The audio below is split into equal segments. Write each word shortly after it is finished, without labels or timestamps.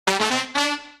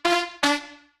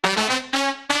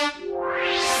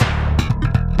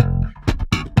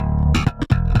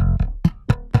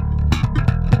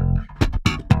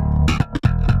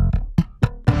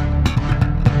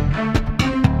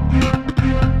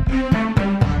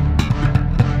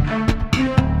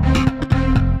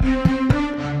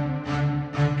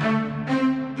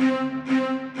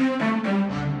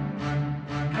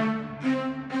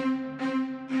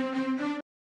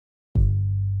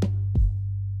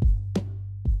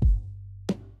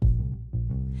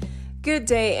Good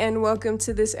day and welcome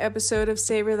to this episode of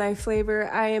Savor Thy Flavor.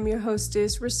 I am your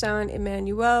hostess, Rasan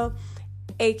Emmanuel,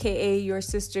 aka your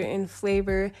sister in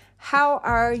flavor. How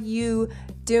are you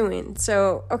doing?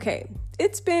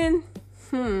 It's been,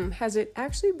 has it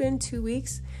actually been 2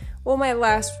 weeks? Well, my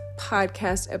last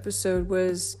podcast episode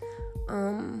was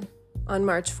on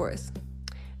March 4th.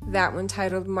 That one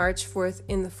titled March 4th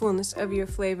in the Fullness of Your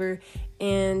Flavor.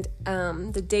 And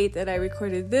the date that I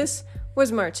recorded this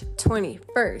was March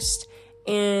 21st.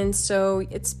 And so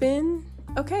it's been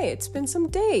some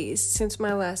days since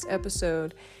my last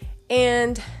episode.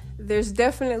 And there's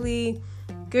definitely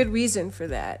good reason for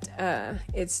that.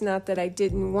 It's not that I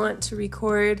didn't want to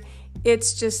record.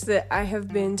 It's just that I have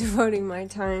been devoting my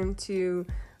time to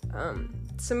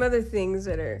some other things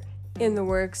that are in the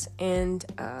works. And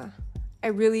I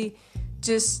really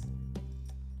just,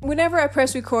 whenever I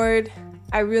press record,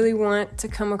 I really want to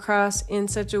come across in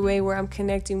such a way where I'm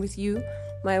connecting with you,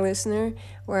 my listener,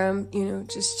 where I'm,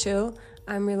 just chill,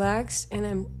 I'm relaxed, and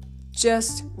I'm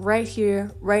just right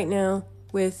here, right now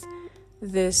with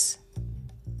this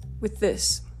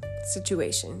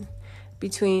situation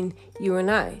between you and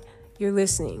I. You're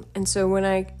listening. And so when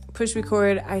I push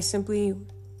record, I simply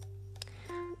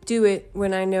do it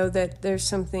when I know that there's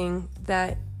something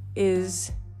that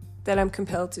I'm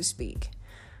compelled to speak.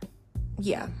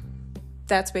 Yeah.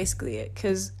 That's basically it,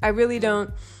 because there's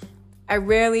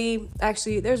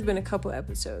been a couple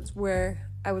episodes where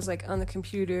I was like on the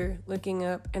computer looking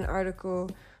up an article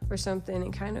or something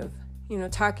and kind of,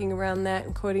 talking around that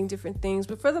and quoting different things.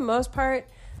 But for the most part,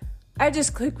 I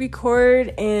just click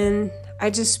record and I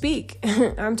just speak.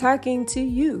 I'm talking to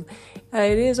you.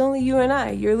 It is only you and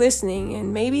I. You're listening.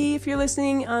 And maybe if you're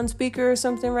listening on speaker or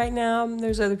something right now,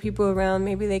 there's other people around.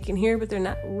 Maybe they can hear, but they're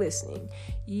not listening.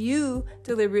 You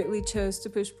deliberately chose to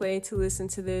push play to listen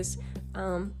to this.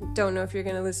 Don't know if you're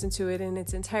going to listen to it in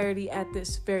its entirety at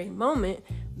this very moment.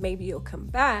 Maybe you'll come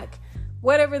back.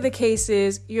 Whatever the case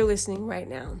is, you're listening right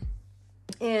now.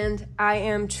 And I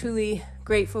am truly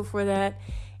grateful for that.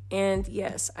 And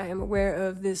yes, I am aware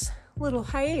of this little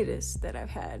hiatus that I've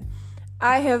had.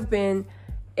 I have been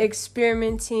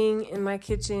experimenting in my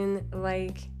kitchen a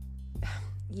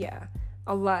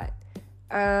lot.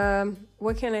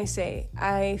 What can I say?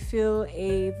 I feel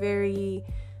a very,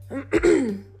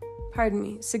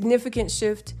 significant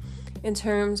shift in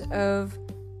terms of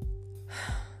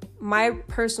my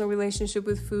personal relationship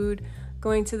with food,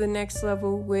 going to the next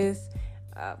level with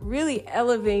really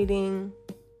elevating,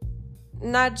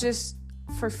 not just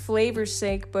for flavor's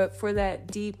sake, but for that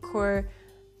deep core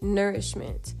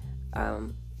nourishment.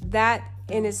 That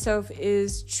in itself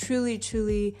is truly,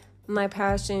 truly my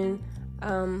passion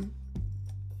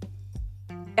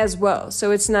as well.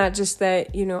 So it's not just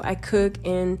that, I cook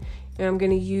and I'm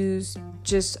going to use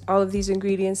just all of these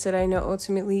ingredients that I know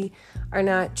ultimately are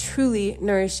not truly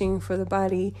nourishing for the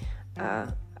body.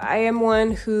 I am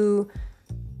one who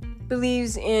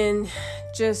believes in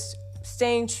just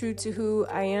staying true to who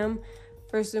I am,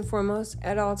 first and foremost,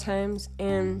 at all times,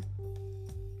 and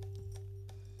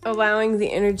allowing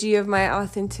the energy of my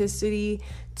authenticity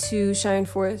to shine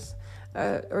forth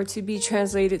or to be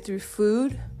translated through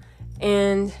food.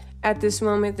 And at this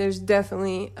moment, there's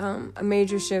definitely a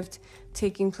major shift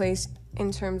taking place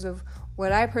in terms of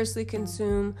what I personally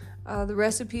consume, the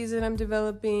recipes that I'm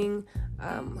developing,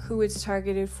 who it's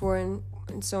targeted for, and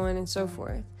so on and so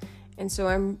forth. And so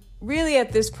I'm really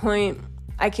at this point,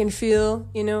 I can feel,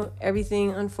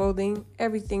 everything unfolding.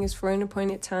 Everything is for an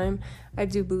appointed time, I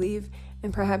do believe,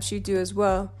 and perhaps you do as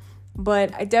well.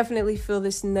 But I definitely feel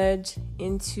this nudge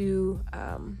into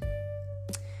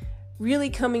really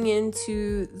coming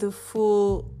into the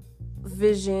full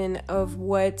vision of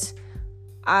what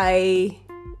I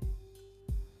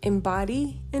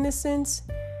embody, in a sense,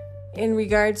 in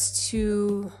regards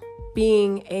to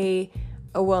being a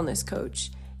wellness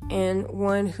coach, and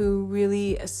one who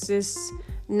really assists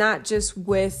not just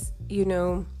with,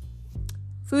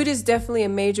 food is definitely a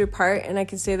major part, and I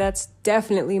can say that's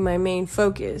definitely my main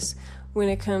focus when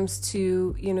it comes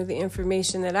to, the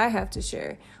information that I have to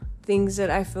share, things that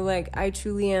I feel like I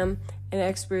truly am an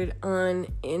expert on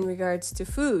in regards to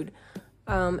food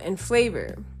and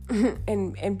flavor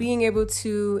and being able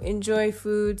to enjoy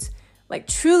foods,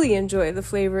 truly enjoy the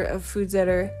flavor of foods that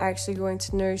are actually going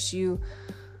to nourish you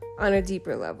on a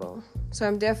deeper level. So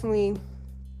I'm definitely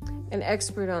an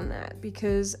expert on that,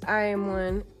 because I am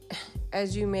one,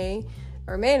 as you may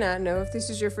or may not know, if this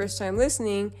is your first time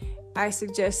listening, I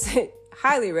suggest that,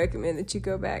 highly recommend that you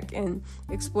go back and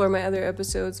explore my other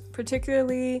episodes,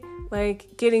 particularly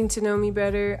getting to know me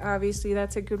better. Obviously,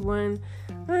 that's a good one.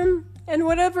 And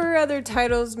whatever other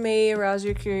titles may arouse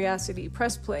your curiosity,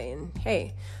 press play and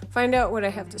hey, find out what I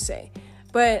have to say.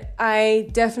 But I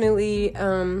definitely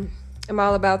am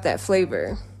all about that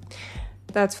flavor.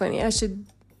 That's funny. I should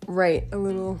write a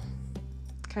little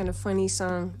kind of funny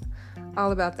song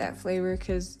all about that flavor,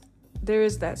 because there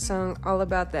is that song all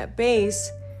about that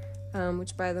bass,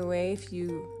 which, by the way, if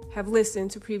you have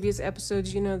listened to previous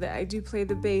episodes, you know that I do play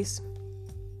the bass,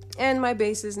 and my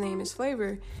bass's name is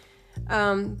Flavor.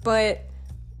 But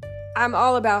I'm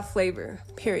all about flavor,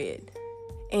 period.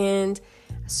 And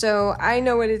so I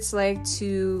know what it's like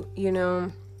to,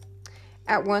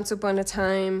 at once upon a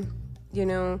time,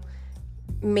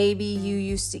 maybe you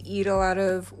used to eat a lot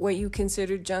of what you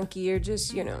considered junky or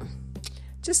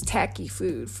just tacky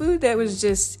food that was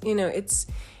just,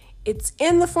 it's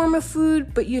in the form of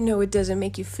food, but it doesn't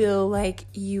make you feel like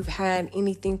you've had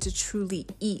anything to truly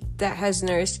eat that has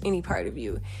nourished any part of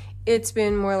you. It's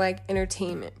been more like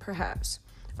entertainment, perhaps.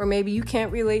 Or maybe you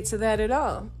can't relate to that at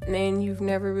all, and you've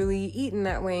never really eaten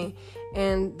that way,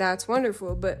 and that's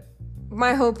wonderful. But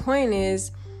my whole point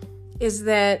is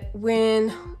that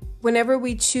whenever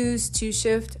we choose to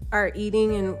shift our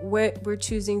eating and what we're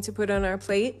choosing to put on our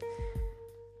plate,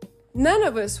 none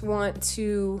of us want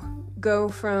to go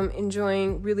from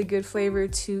enjoying really good flavor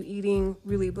to eating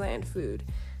really bland food.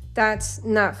 That's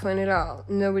not fun at all.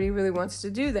 Nobody really wants to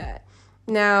do that.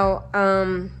 Now,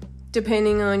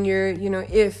 depending on your,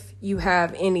 if you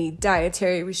have any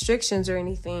dietary restrictions or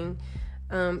anything,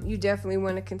 you definitely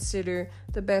want to consider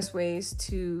the best ways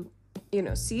to,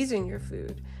 season your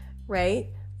food, right?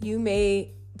 You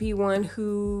may be one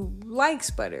who likes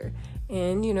butter,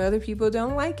 and, other people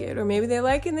don't like it, or maybe they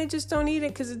like it and they just don't eat it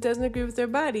because it doesn't agree with their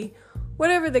body.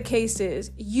 Whatever the case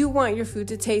is, you want your food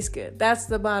to taste good. That's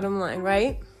the bottom line,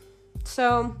 right?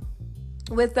 So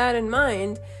with that in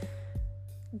mind,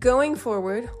 going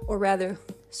forward, or rather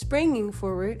springing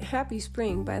forward, happy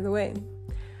spring, by the way,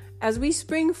 as we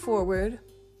spring forward,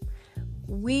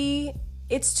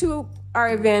 it's to our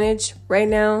advantage right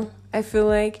now, I feel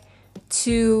like,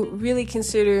 to really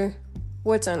consider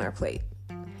what's on our plate.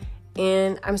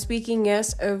 And I'm speaking,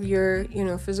 yes, of your,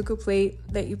 physical plate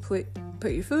that you put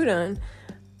your food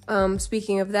on.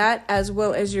 Speaking of that, as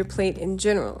well as your plate in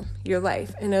general, your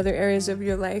life and other areas of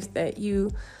your life that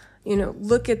you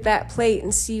look at that plate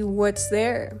and see what's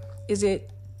there. Is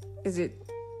it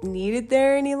needed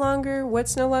there any longer?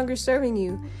 What's no longer serving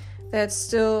you that's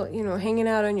still, hanging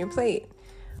out on your plate?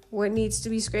 What needs to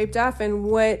be scraped off and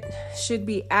what should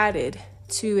be added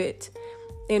to it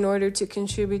in order to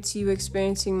contribute to you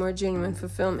experiencing more genuine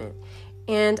fulfillment?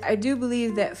 And I do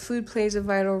believe that food plays a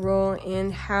vital role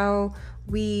in how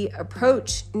we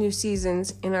approach new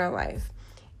seasons in our life.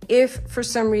 If for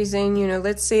some reason,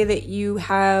 let's say that you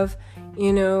have,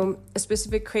 a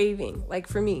specific craving, like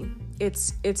for me,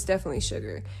 it's definitely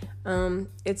sugar.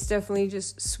 It's definitely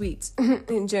just sweets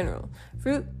in general.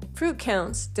 Fruit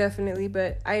counts definitely,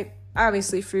 but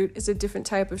obviously fruit is a different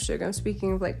type of sugar. I'm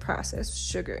speaking of like processed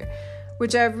sugar,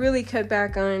 which I've really cut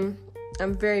back on.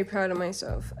 I'm very proud of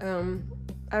myself.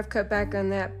 I've cut back on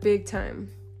that big time.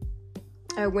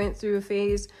 I went through a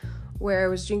phase where I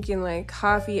was drinking like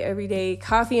coffee every day,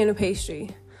 coffee and a pastry.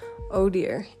 Oh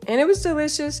dear. And it was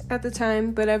delicious at the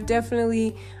time, but I've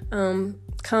definitely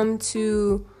come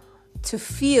to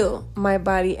feel my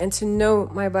body and to know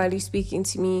my body speaking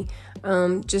to me,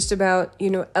 just about,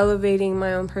 elevating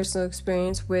my own personal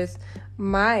experience with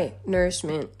my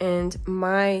nourishment and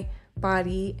my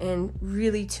body and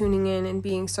really tuning in and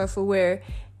being self-aware.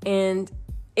 And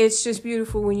it's just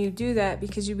beautiful when you do that,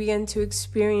 because you begin to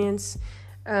experience,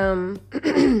 in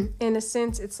a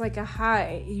sense, it's like a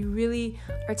high. You really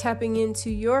are tapping into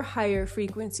your higher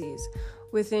frequencies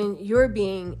within your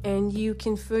being, and you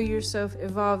can feel yourself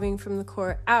evolving from the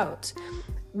core out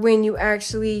when you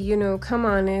actually, come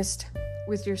honest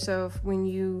with yourself, when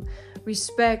you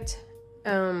respect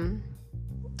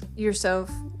yourself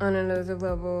on another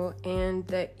level, and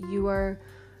that you are,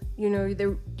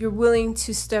 you're willing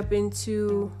to step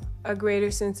into a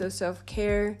greater sense of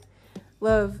self-care,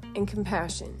 love, and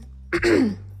compassion.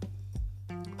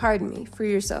 Pardon me, for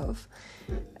yourself.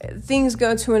 Things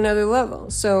go to another level.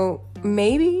 So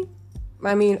maybe,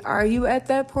 are you at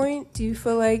that point? Do you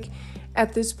feel like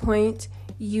at this point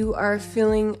you are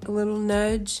feeling a little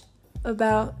nudge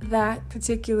about that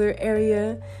particular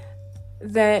area,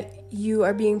 that you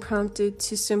are being prompted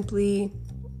to simply,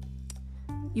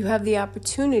 you have the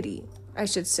opportunity, I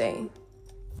should say.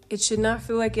 It should not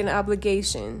feel like an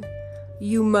obligation.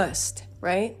 You must,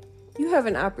 right? You have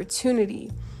an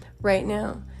opportunity right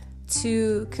now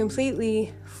to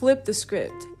completely flip the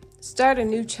script, start a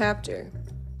new chapter,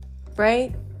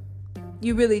 right?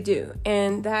 You really do.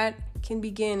 And that can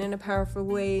begin in a powerful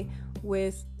way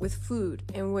with food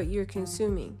and what you're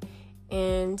consuming.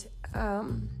 And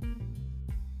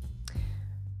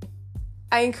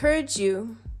I encourage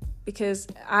you, because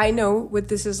I know what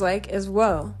this is like as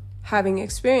well, having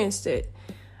experienced it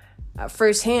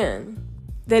firsthand,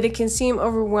 that it can seem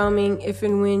overwhelming if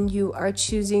and when you are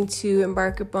choosing to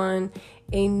embark upon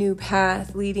a new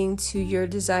path leading to your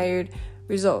desired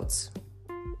results,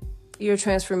 your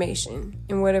transformation,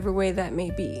 in whatever way that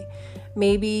may be.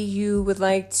 Maybe you would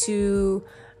like to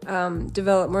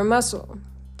develop more muscle.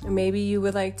 Maybe you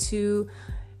would like to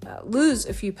lose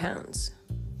a few pounds.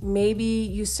 Maybe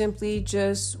you simply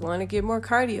just want to get more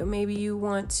cardio. Maybe you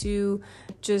want to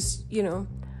just,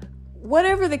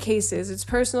 whatever the case is, it's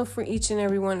personal for each and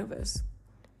every one of us.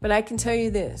 But I can tell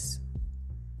you this: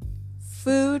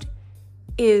 food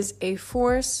is a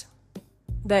force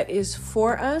that is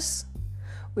for us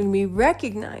when we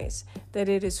recognize that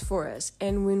it is for us,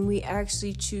 and when we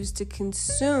actually choose to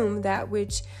consume that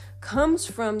which comes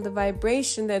from the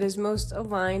vibration that is most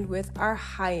aligned with our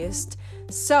highest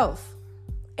self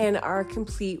and our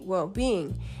complete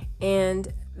well-being.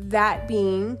 And that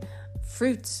being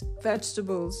fruits,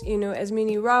 vegetables, as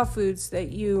many raw foods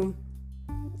that you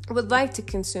would like to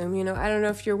consume. I don't know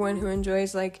if you're one who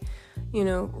enjoys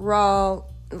raw,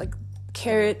 like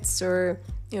carrots or,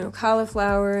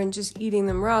 cauliflower and just eating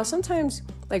them raw. Sometimes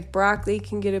like broccoli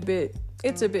can get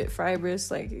it's a bit fibrous,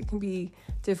 like it can be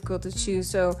difficult to chew.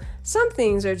 So some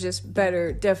things are just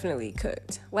better, definitely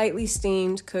cooked, lightly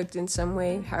steamed, cooked in some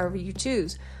way, however you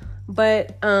choose.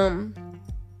 But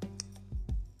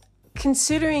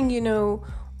considering,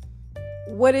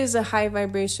 what is a high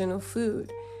vibrational food?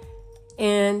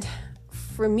 And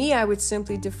for me, I would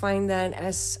simply define that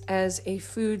as a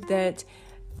food that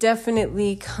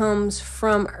definitely comes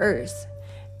from earth,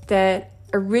 that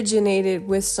originated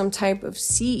with some type of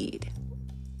seed.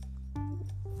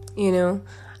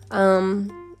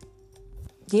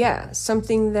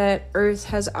 Something that earth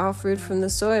has offered from the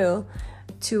soil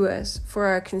to us for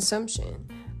our consumption.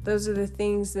 Those are the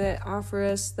things that offer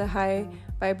us the high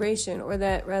vibration, or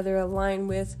that rather align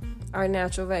with our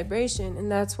natural vibration.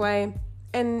 And that's why,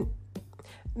 and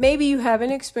maybe you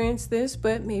haven't experienced this,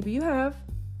 but maybe you have.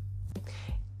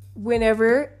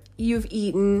 Whenever you've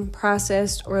eaten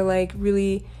processed or like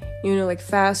really, like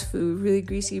fast food, really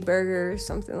greasy burger or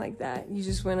something like that, you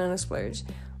just went on a splurge.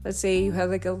 Let's say you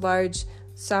have like a large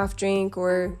soft drink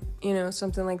or,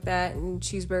 something like that, and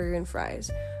cheeseburger and fries.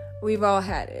 We've all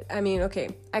had it. I mean,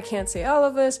 okay, I can't say all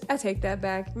of us. I take that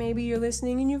back. Maybe you're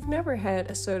listening and you've never had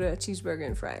a soda, a cheeseburger,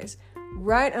 and fries.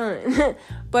 Right on.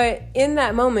 But in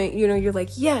that moment, you're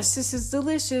like, yes, this is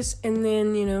delicious. And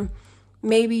then,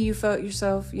 maybe you felt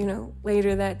yourself,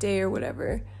 later that day or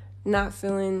whatever, not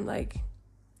feeling like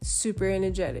super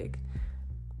energetic.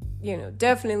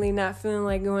 Definitely not feeling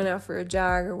like going out for a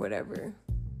jog or whatever.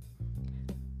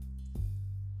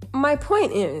 My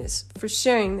point is, for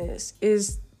sharing this,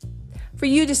 is for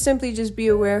you to simply just be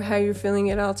aware of how you're feeling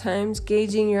at all times,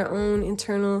 gauging your own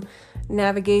internal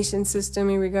navigation system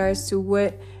in regards to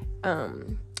what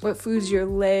foods you're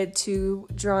led to,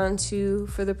 drawn to,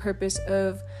 for the purpose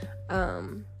of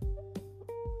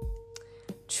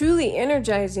truly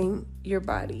energizing your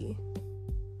body,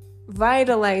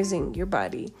 vitalizing your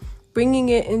body, bringing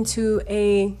it into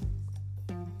a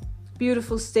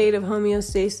beautiful state of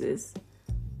homeostasis.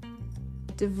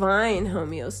 Divine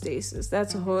homeostasis.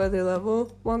 That's a whole other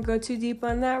level. Won't go too deep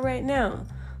on that right now.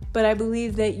 But I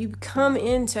believe that you come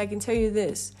into, I can tell you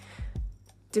this,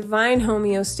 divine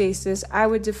homeostasis, I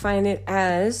would define it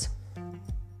as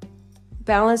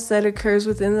balance that occurs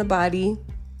within the body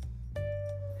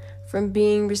from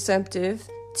being receptive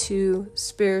to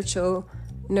spiritual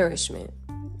nourishment.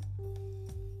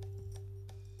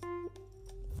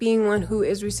 Being one who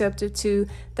is receptive to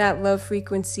that love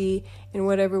frequency in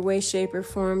whatever way, shape, or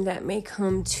form that may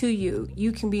come to you.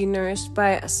 You can be nourished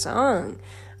by a song.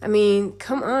 I mean,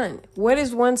 come on. What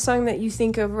is one song that you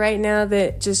think of right now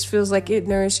that just feels like it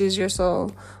nourishes your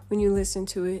soul when you listen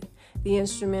to it? The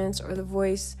instruments or the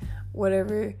voice,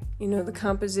 whatever, the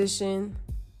composition,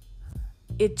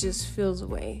 it just feels a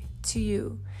way to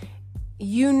you.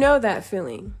 You know that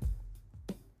feeling.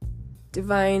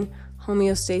 Divine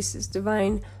homeostasis,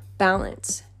 divine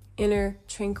balance, inner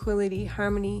tranquility,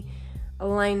 harmony,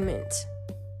 alignment.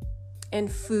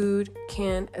 And food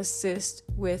can assist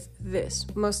with this,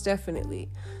 most definitely.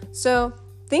 So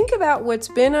think about what's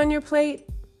been on your plate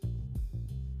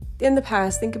in the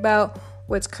past. Think about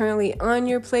what's currently on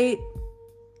your plate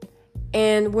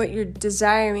and what you're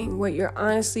desiring, what you're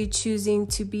honestly choosing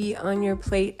to be on your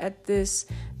plate at this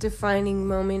defining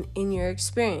moment in your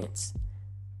experience.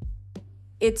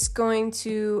 it's going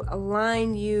to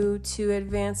align you to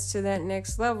advance to that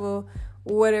next level,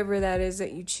 whatever that is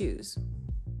that you choose.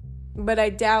 But I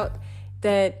doubt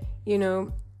that,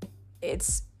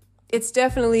 it's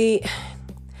definitely,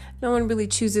 no one really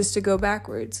chooses to go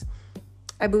backwards.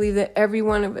 I believe that every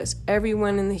one of us,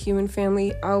 everyone in the human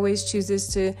family always chooses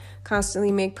to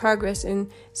constantly make progress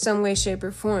in some way, shape,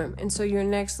 or form. And so your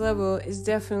next level is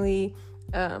definitely,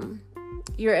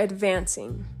 you're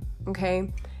advancing,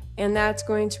 okay? And that's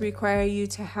going to require you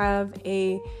to have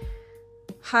a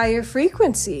higher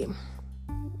frequency.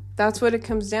 That's what it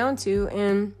comes down to.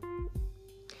 And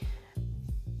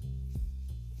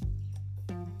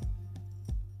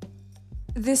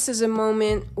this is a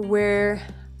moment where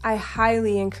I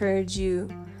highly encourage you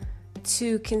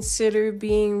to consider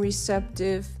being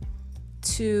receptive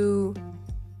to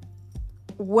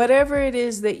whatever it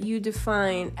is that you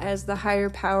define as the higher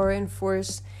power and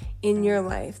force in your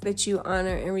life that you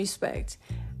honor and respect.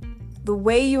 The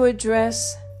way you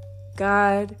address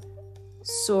God,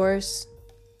 source,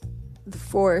 the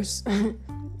force, the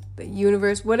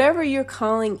universe, whatever you're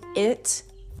calling it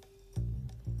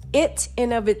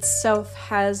in of itself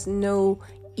has no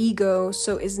ego,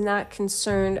 so is not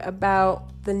concerned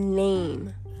about the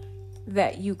name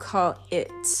that you call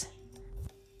it.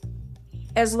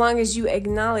 As long as you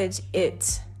acknowledge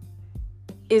it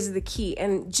is the key,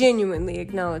 and genuinely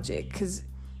acknowledge it, because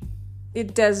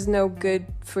it does no good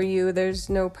for you. There's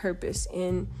no purpose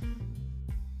in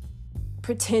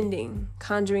pretending,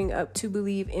 conjuring up to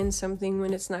believe in something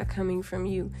when it's not coming from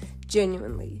you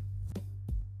genuinely.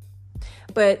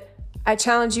 But I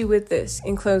challenge you with this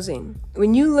in closing.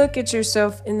 When you look at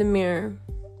yourself in the mirror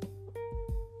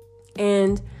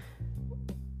and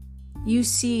you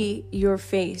see your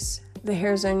face, the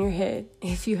hairs on your head,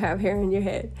 if you have hair on your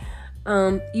head,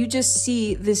 you just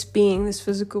see this being, this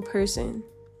physical person.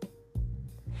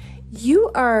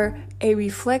 You are a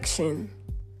reflection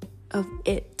of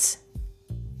it.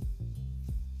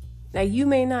 Now, you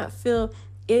may not feel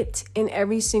it in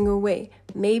every single way.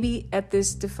 Maybe at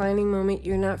this defining moment,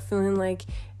 you're not feeling like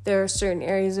there are certain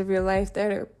areas of your life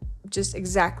that are just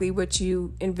exactly what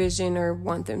you envision or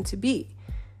want them to be.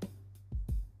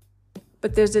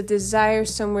 But there's a desire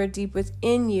somewhere deep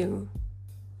within you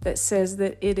that says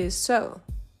that it is so.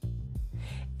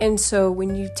 And so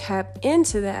when you tap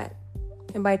into that,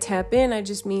 and by tap in, I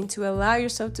just mean to allow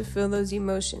yourself to feel those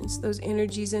emotions, those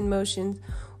energies and motions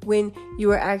when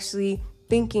you are actually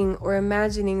thinking or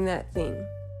imagining that thing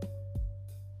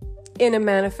in a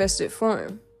manifested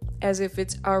form, as if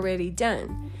it's already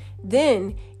done.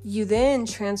 Then you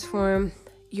transform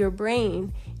your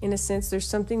brain. In a sense, there's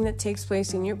something that takes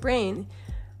place in your brain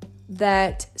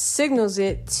that signals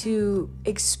it to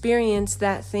experience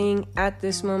that thing at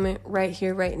this moment, right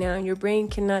here, right now. Your brain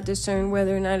cannot discern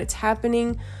whether or not it's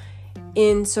happening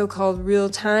in so-called real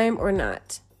time or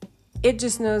not. It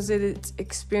just knows that it's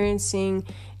experiencing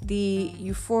the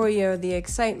euphoria, the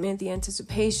excitement, the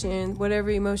anticipation, whatever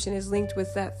emotion is linked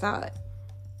with that thought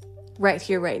right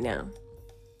here, right now.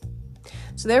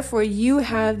 So therefore, you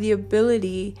have the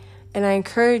ability, and I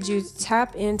encourage you to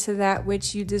tap into that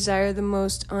which you desire the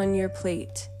most on your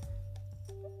plate.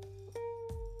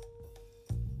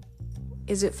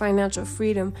 Is it financial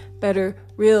freedom, better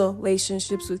real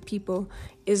relationships with people?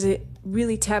 Is it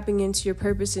really tapping into your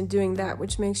purpose and doing that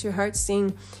which makes your heart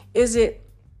sing? Is it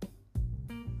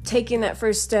taking that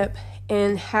first step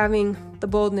and having the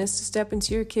boldness to step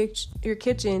into your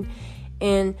kitchen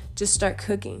and just start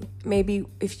cooking? Maybe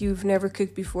if you've never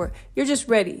cooked before, you're just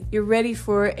ready. You're ready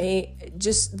for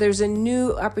there's a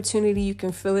new opportunity. You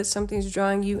can feel it. Something's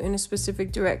drawing you in a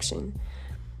specific direction.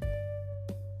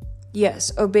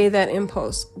 Yes, obey that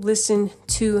impulse. Listen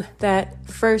to that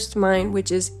first mind,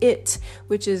 which is it,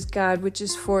 which is God, which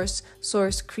is force,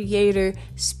 source, creator,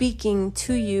 speaking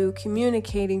to you,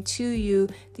 communicating to you.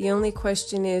 The only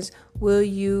question is, will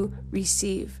you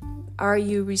receive? Are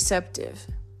you receptive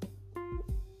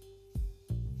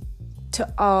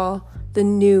to all the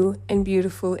new and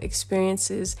beautiful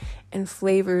experiences and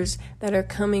flavors that are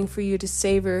coming for you to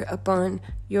savor upon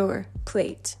your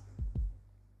plate?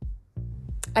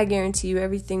 I guarantee you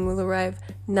everything will arrive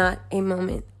not a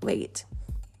moment late.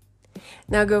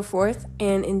 Now go forth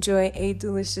and enjoy a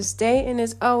delicious day. And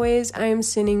as always, I am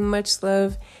sending much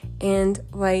love and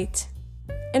light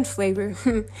and flavor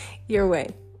your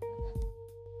way.